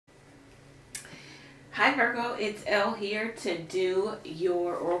Hi Virgo, it's Elle here to do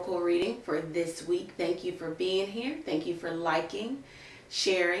your oracle reading for this week. Thank you for being here. Thank you for liking,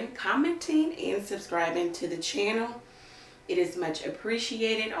 sharing, commenting, and subscribing to the channel. It is much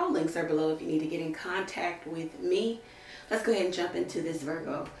appreciated. All links are below if you need to get in contact with me. Let's go ahead and jump into this,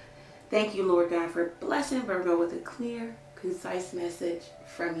 Virgo. Thank you, Lord God, for blessing Virgo with a clear, concise message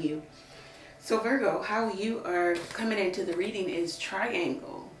from you. So Virgo, how you are coming into the reading is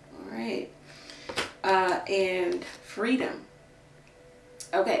triangle. All right. And freedom.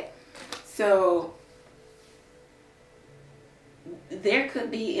 Okay, so there could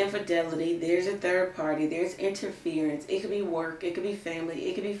be infidelity, there's a third party, there's interference, it could be work, it could be family,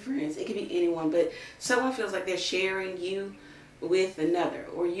 it could be friends, it could be anyone, but someone feels like they're sharing you with another,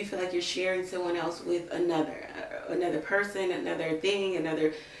 or you feel like you're sharing someone else with another person, another thing,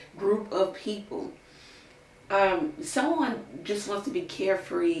 another group of people. Someone just wants to be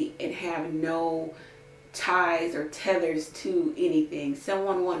carefree and have no ties or tethers to anything.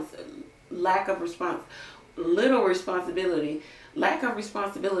 Someone wants little responsibility. Lack of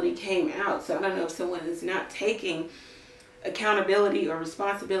responsibility came out. So I don't know if someone is not taking accountability or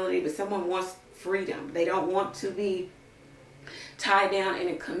responsibility, but someone wants freedom. They don't want to be tied down in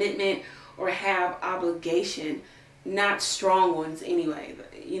a commitment or have obligation. Not strong ones anyway.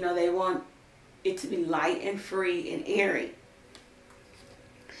 You know, they want it to be light and free and airy.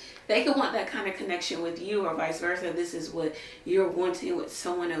 They could want that kind of connection with you or vice versa. This is what you're wanting with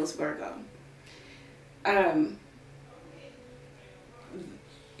someone else, Virgo. How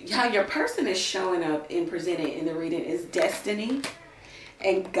your person is showing up and presented in the reading is destiny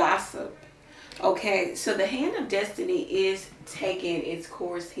and gossip. Okay, so the hand of destiny is taking its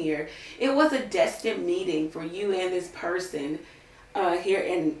course here. It was a destined meeting for you and this person here,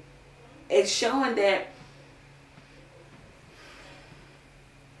 and it's showing that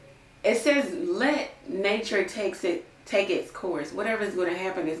it says let nature take its course. Whatever is going to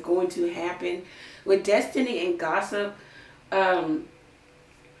happen is going to happen. With destiny and gossip,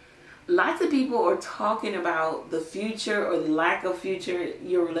 lots of people are talking about the future or the lack of future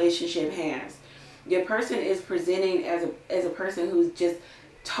your relationship has. Your person is presenting as a person who just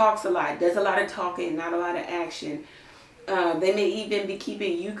talks a lot, does a lot of talking, not a lot of action. They may even be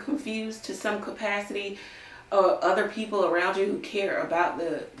keeping you confused to some capacity. Other people around you who care about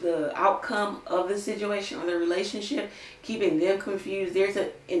the outcome of the situation or the relationship, keeping them confused. There's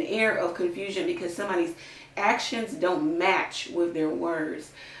an air of confusion because somebody's actions don't match with their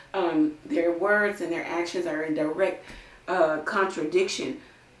words. Their words and their actions are in direct contradiction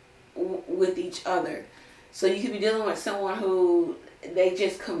with each other. So you could be dealing with someone who they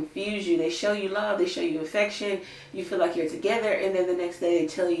just confuse you. They show you love, they show you affection, you feel like you're together, and then the next day they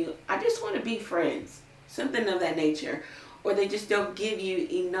tell you, I just want to be friends. Something of that nature. Or they just don't give you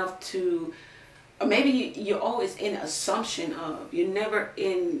enough to, or maybe you're always in assumption of, you're never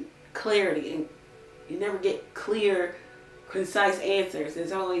in clarity, and you never get clear, concise answers.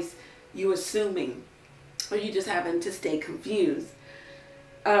 There's always you assuming, or you just having to stay confused.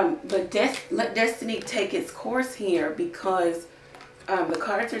 But let destiny take its course here, because the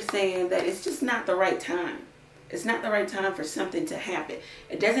cards are saying that it's just not the right time. It's not the right time for something to happen.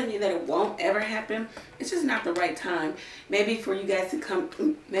 It doesn't mean that it won't ever happen. It's just not the right time. Maybe for you guys to come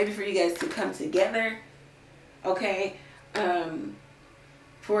together, okay?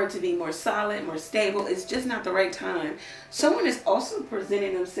 For it to be more solid, more stable. It's just not the right time. Someone is also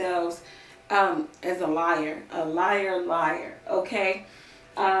presenting themselves as a liar, okay?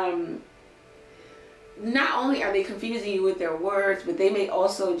 Not only are they confusing you with their words, but they may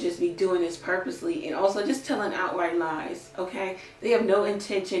also just be doing this purposely and also just telling outright lies, okay? They have no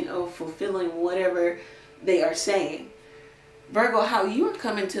intention of fulfilling whatever they are saying. Virgo, how you are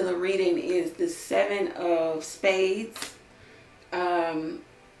coming to the reading is the 7 of Spades. And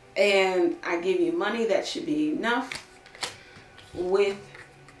I give you money. That should be enough. With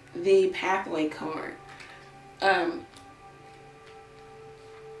the Pathway card.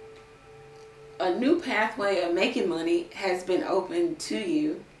 A new pathway of making money has been opened to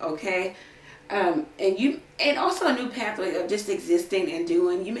you, okay? And also a new pathway of just existing and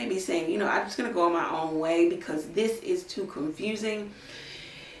doing. You may be saying, you know, I'm just gonna go on my own way because this is too confusing.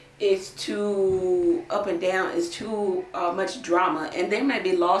 It's too up and down. It's too much drama, and there might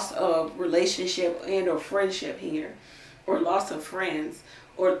be loss of relationship and or friendship here, or loss of friends,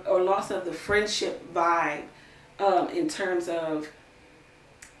 or loss of the friendship vibe, in terms of,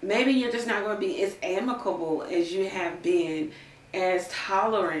 maybe you're just not going to be as amicable as you have been, as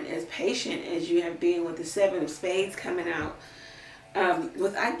tolerant, as patient as you have been with the 7 of Spades coming out.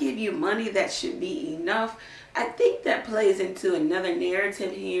 With I give you money, that should be enough. I think that plays into another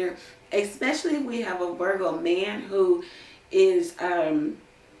narrative here, especially if we have a Virgo man who is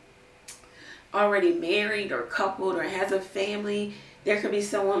already married or coupled or has a family. There could be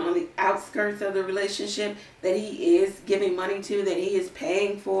someone on the outskirts of the relationship that he is giving money to, that he is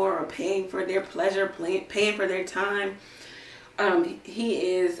paying for, or paying for their pleasure, paying for their time.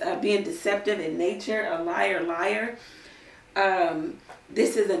 He is being deceptive in nature, a liar.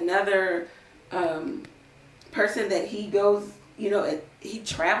 This is another person that he goes, he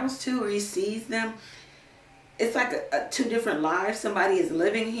travels to, or he sees them. It's like two different lives somebody is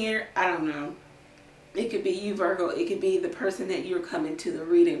living here. I don't know. It could be you, Virgo. It could be the person that you're coming to the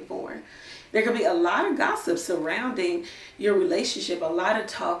reading for. There could be a lot of gossip surrounding your relationship, a lot of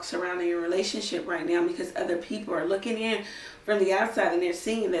talk surrounding your relationship right now, because other people are looking in from the outside and they're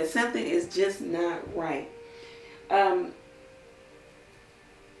seeing that something is just not right.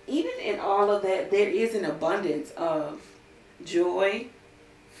 Even in all of that, there is an abundance of joy,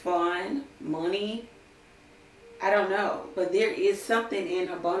 fun, money. I don't know, but there is something in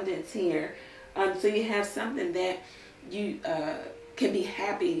abundance here. So you have something that you can be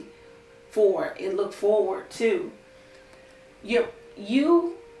happy for and look forward to.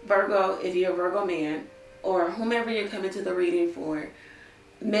 You, Virgo, if you're a Virgo man, or whomever you're coming to the reading for,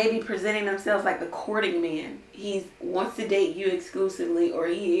 maybe presenting themselves like the courting man. He wants to date you exclusively, or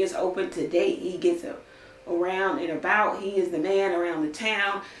he is open to date. He gets around and about. He is the man around the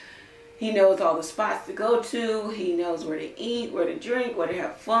town. He knows all the spots to go to. He knows where to eat, where to drink, where to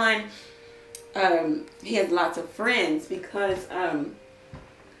have fun. He has lots of friends because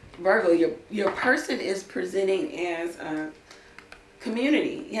Virgo, your person is presenting as a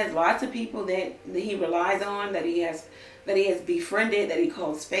community. He has lots of people that he relies on, that he has befriended, that he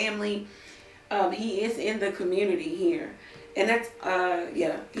calls family. He is in the community here, and that's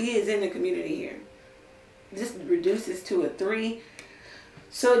he is in the community here. This reduces to a 3,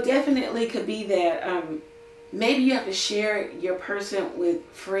 so it definitely could be that maybe you have to share your person with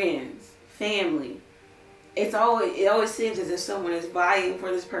friends, family. It always seems as if someone is vying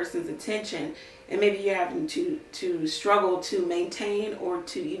for this person's attention, and maybe you're having to struggle to maintain or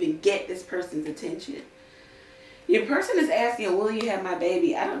to even get this person's attention. Your person is asking, will you have my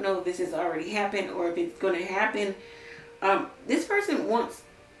baby? I don't know if this has already happened or if it's going to happen. This person wants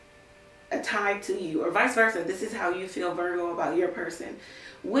a tie to you, or vice versa. This is how you feel, Virgo, about your person.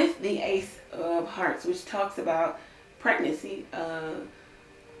 With the Ace of Hearts, which talks about pregnancy.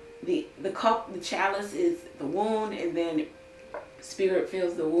 The chalice is the wound, and then Spirit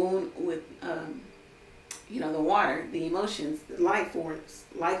fills the wound with the water, the emotions, the life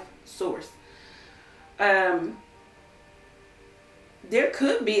source. There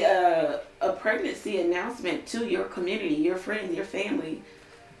could be a pregnancy announcement to your community, your friends, your family.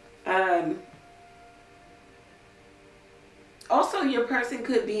 Also, your person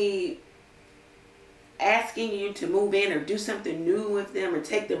could be asking you to move in or do something new with them, or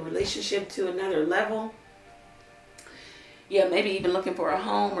take the relationship to another level. Yeah, maybe even looking for a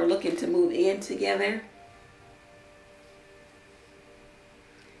home or looking to move in together.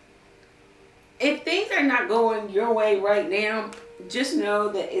 If things are not going your way right now, just know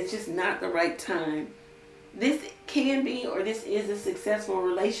that it's just not the right time. This can be, or this is a successful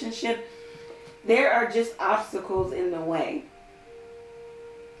relationship. There are just obstacles in the way.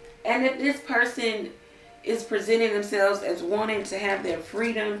 And if this person is presenting themselves as wanting to have their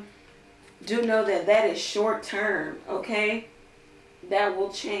freedom, do know that that is short term, okay? That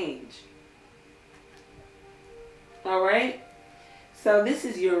will change. All right? So this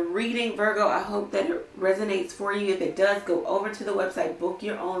is your reading, Virgo. I hope that it resonates for you. If it does, go over to the website, book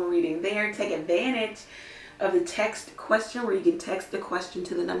your own reading there. Take advantage of the text question, where you can text the question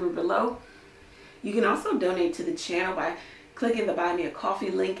to the number below. You can also donate to the channel by clicking the Buy Me a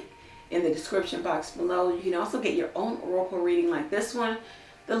Coffee link in the description box below. You can also get your own oracle reading like this one.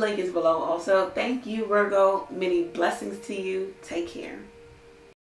 The link is below also. Thank you, Virgo. Many blessings to you. Take care.